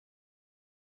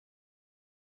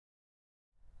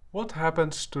What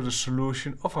happens to the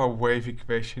solution of our wave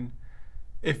equation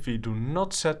if we do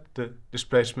not set the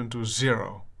displacement to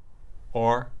 0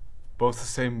 or both the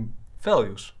same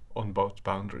values on both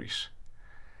boundaries?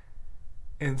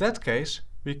 In that case,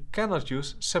 we cannot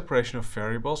use separation of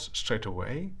variables straight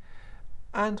away,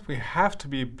 and we have to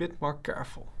be a bit more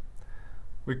careful.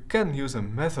 We can use a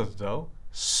method though,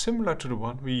 similar to the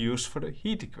one we used for the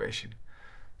heat equation.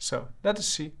 So let us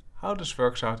see how this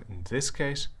works out in this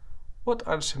case. What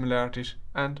are the similarities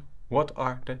and what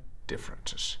are the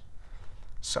differences?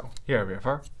 So here we have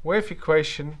our wave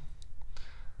equation,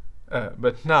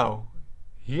 but now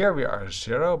here we are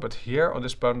 0, but here on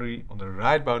this boundary, on the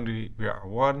right boundary, we are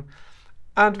 1,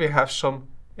 and we have some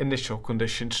initial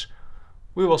conditions.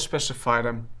 We will specify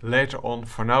them later on.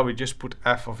 For now we just put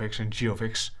f of x and g of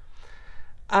x.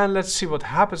 And let's see what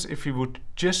happens if we would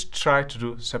just try to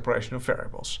do separation of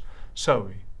variables. So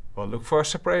we will look for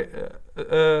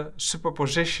a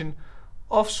superposition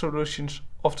of solutions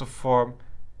of the form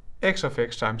x of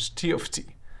x times t of t.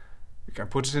 We can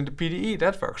put it in the PDE,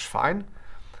 that works fine.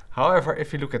 However,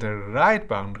 if we look at the right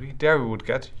boundary, there we would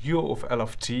get u of L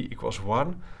of t equals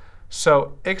 1.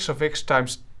 So x of x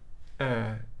times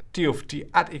t of t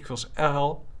at equals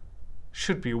L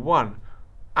should be 1.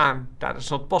 And that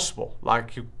is not possible.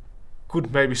 Like, you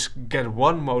could maybe get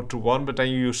one mode to 1, but then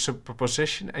you use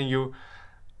superposition and you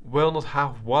will not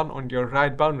have 1 on your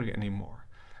right boundary anymore.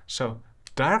 So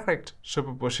direct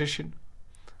superposition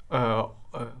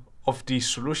of these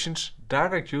solutions,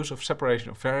 direct use of separation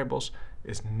of variables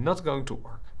is not going to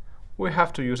work. We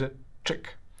have to use a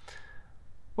trick.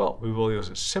 Well, we will use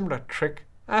a similar trick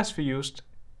as we used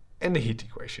in the heat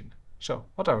equation. So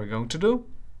what are we going to do?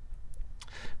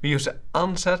 We use the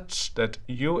ansatz that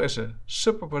U is a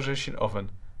superposition of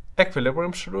an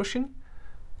equilibrium solution,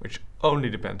 which only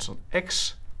depends on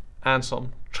x, and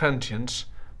some transients,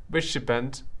 which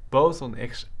depend both on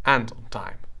x and on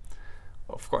time.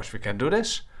 Of course we can do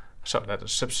this, so let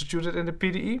us substitute it in the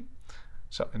PDE.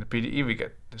 So in the PDE we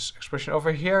get this expression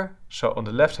over here. So on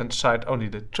the left hand side only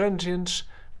the transients,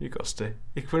 because the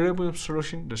equilibrium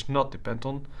solution does not depend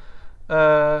on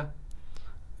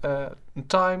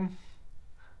time.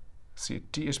 See,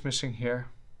 t is missing here.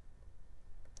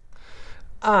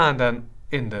 And then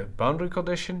in the boundary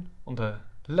condition, on the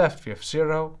left we have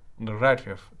 0, on the right we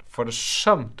have for the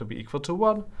sum to be equal to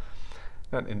 1.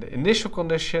 Then in the initial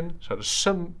condition, so the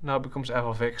sum now becomes f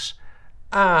of x,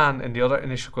 and in the other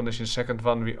initial condition, second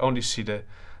one, we only see the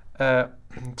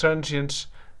transients,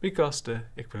 because the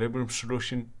equilibrium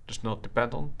solution does not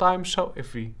depend on time, so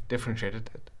if we differentiate it,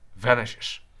 it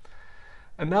vanishes.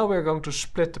 And now we're going to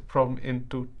split the problem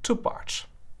into two parts.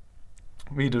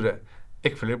 We do the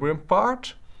equilibrium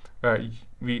part, where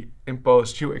we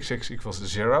impose uxx equals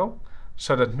 0.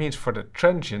 So that means for the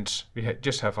transients, we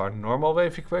just have our normal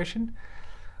wave equation.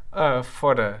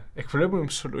 For the equilibrium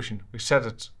solution, we set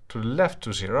it to the left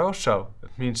to 0. So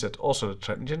that means that also the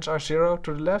transients are 0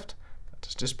 to the left. That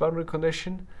is this boundary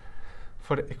condition.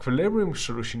 For the equilibrium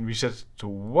solution, we set it to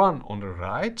 1 on the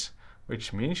right,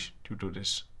 which means, due to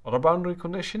this other boundary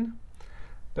condition,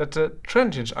 that the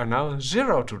transients are now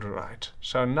 0 to the right.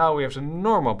 So now we have the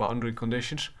normal boundary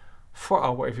conditions for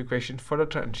our wave equation for the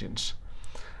transients.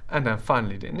 And then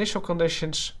finally the initial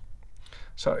conditions.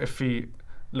 So if we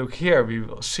look here, we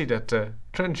will see that the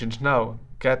transients now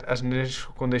get as an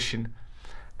initial condition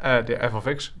the f of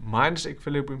x minus the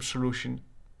equilibrium solution.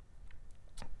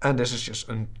 And this is just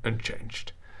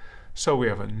unchanged. So we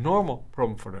have a normal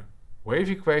problem for the wave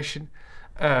equation.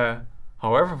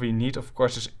 However, we need, of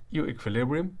course, this u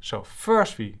equilibrium. So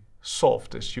first we solve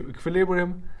this u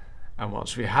equilibrium, and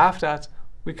once we have that,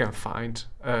 we can find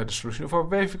the solution of our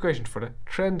wave equation for the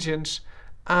transients,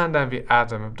 and then we add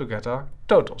them up to get our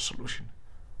total solution.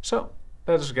 So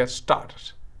let us get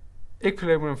started.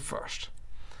 Equilibrium first.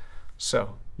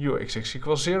 So uxx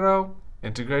equals 0,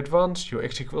 integrate once,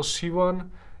 ux equals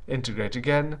c1, integrate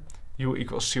again, u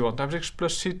equals c1 times x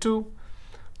plus c2,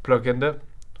 plug in the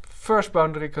first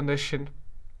boundary condition.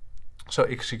 So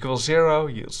x equals 0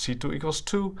 yields c2 equals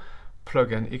 2,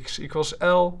 plug in x equals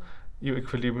L, u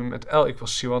equilibrium at L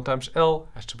equals c1 times L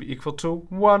has to be equal to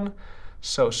 1.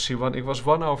 So c1 equals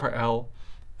 1 over L,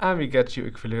 and we get u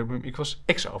equilibrium equals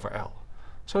x over L.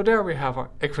 So there we have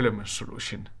our equilibrium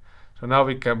solution. So now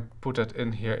we can put that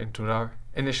in here into our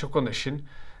initial condition,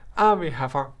 and we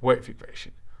have our wave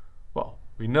equation. Well,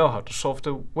 we know how to solve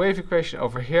the wave equation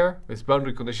over here with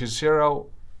boundary condition 0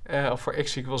 for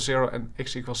x equals 0 and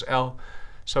x equals L.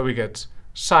 So we get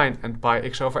sine and pi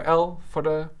x over L for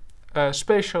the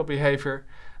spatial behavior,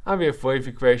 and we have wave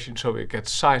equation, so we get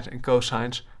sines and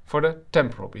cosines for the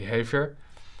temporal behavior,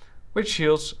 which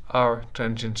yields our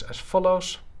transients as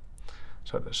follows.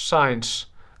 So the sines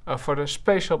are for the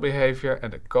spatial behavior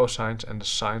and the cosines and the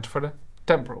sines for the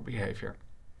temporal behavior.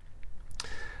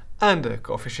 And the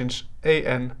coefficients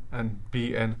an and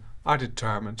bn are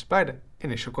determined by the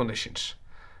initial conditions.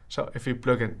 So if we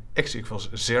plug in x equals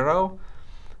 0,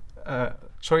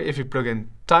 if we plug in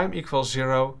time equals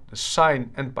 0, the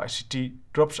sine n pi ct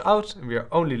drops out and we are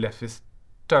only left with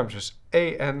terms with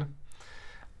an.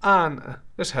 And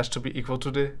this has to be equal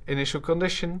to the initial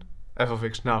condition, f of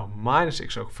x now minus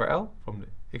x over L from the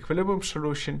equilibrium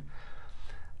solution.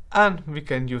 And we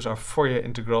can use our Fourier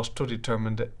integrals to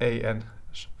determine the an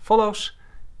as follows.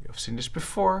 You have seen this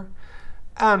before.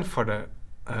 And for the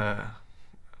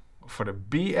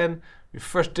bn, we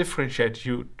first differentiate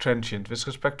u transient with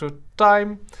respect to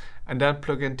time, and then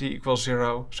plug in t equals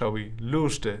 0, so we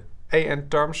lose the an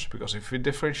terms, because if we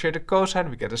differentiate the cosine,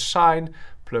 we get a sine,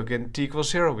 plug in t equals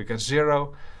 0, we get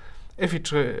 0. If we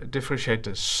differentiate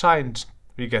the sines,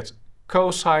 we get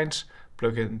cosines,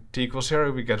 plug in t equals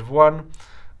 0, we get 1,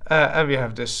 and we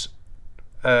have this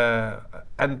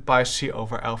n pi c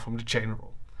over L from the chain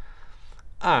rule.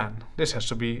 And this has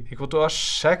to be equal to our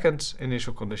second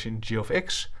initial condition, g of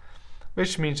x,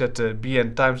 which means that the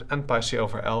bn times n pi c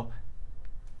over L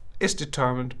is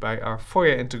determined by our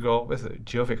Fourier integral with the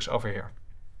g of x over here.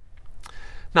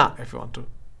 Now, if we want to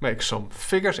make some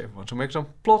figures, if we want to make some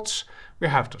plots, we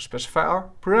have to specify our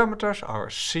parameters, our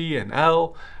c and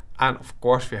L, and of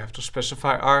course we have to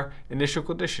specify our initial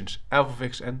conditions, f of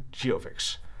x and g of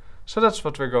x. So that's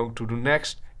what we're going to do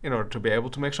next in order to be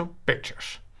able to make some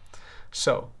pictures.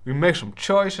 So we make some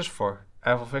choices for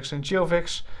f of x and g of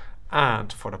x,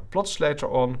 and for the plots later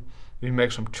on, we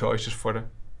make some choices for the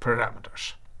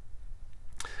parameters.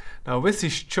 Now with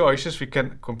these choices we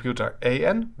can compute our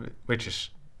an, which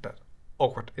is that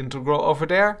awkward integral over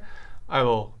there. I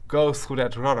will go through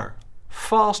that rather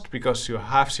fast because you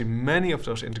have seen many of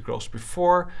those integrals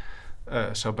before,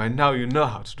 so by now you know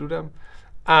how to do them.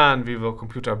 And we will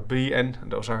compute our bn,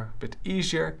 and those are a bit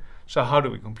easier. So how do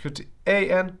we compute the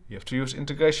an? You have to use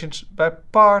integrations by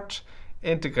parts.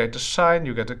 Integrate the sine,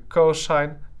 you get a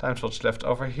cosine times what's left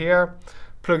over here.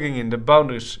 Plugging in the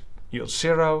boundaries yields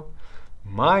 0.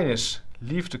 Minus,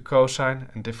 leave the cosine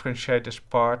and differentiate this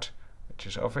part, which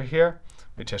is over here,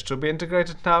 which has to be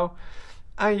integrated now.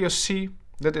 And you see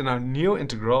that in our new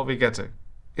integral we get the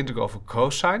integral of a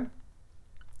cosine.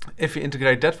 If we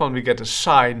integrate that one, we get a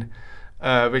sine,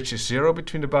 which is 0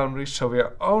 between the boundaries, so we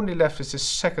are only left with this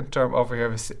second term over here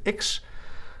with the x.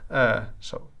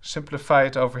 So simplify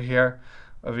it over here.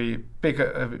 We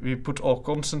put all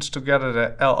constants together,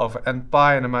 the L over n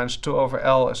pi and the minus 2 over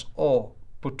L is all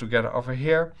put together over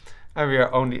here, and we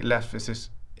are only left with this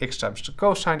x times the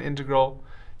cosine integral.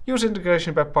 Use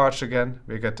integration by parts again,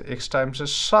 we get the x times the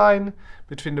sine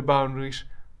between the boundaries,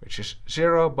 which is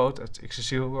 0, both at x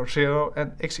is equal to 0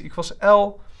 and x equals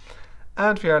L.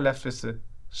 And we are left with the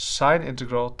sine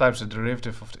integral times the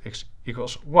derivative of the x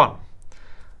equals 1.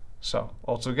 So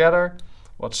altogether,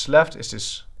 what's left is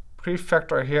this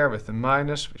prefactor here with the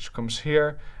minus, which comes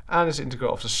here, and this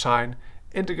integral of the sine.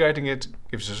 Integrating it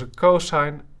gives us a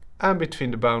cosine, and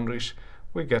between the boundaries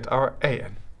we get our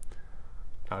an.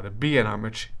 Now the bn are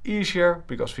much easier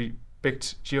because we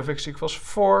picked g of x equals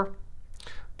 4.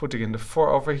 Putting in the 4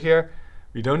 over here,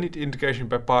 we don't need integration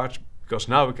by parts because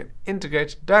now we can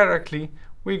integrate directly.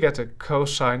 We get a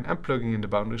cosine, and plugging in the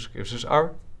boundaries gives us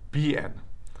our bn.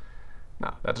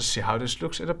 Now let us see how this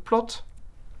looks in a plot.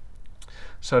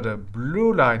 So the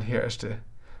blue line here is the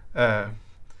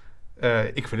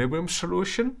equilibrium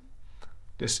solution,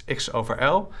 this x over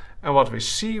L, and what we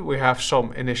see, we have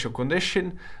some initial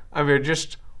condition, and we're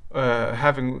just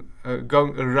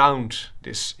going around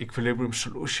this equilibrium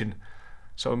solution.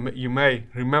 So you may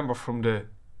remember from the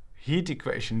heat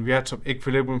equation, we had some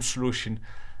equilibrium solution,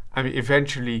 and we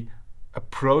eventually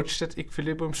approached that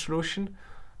equilibrium solution.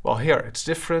 Well, here it's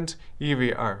different. Here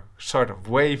we are sort of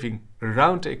waving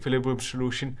around the equilibrium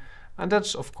solution, and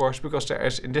that's of course because there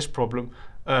is in this problem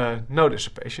no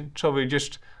dissipation. So we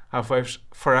just have waves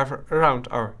forever around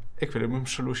our equilibrium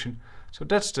solution. So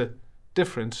that's the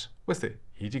difference with the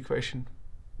heat equation.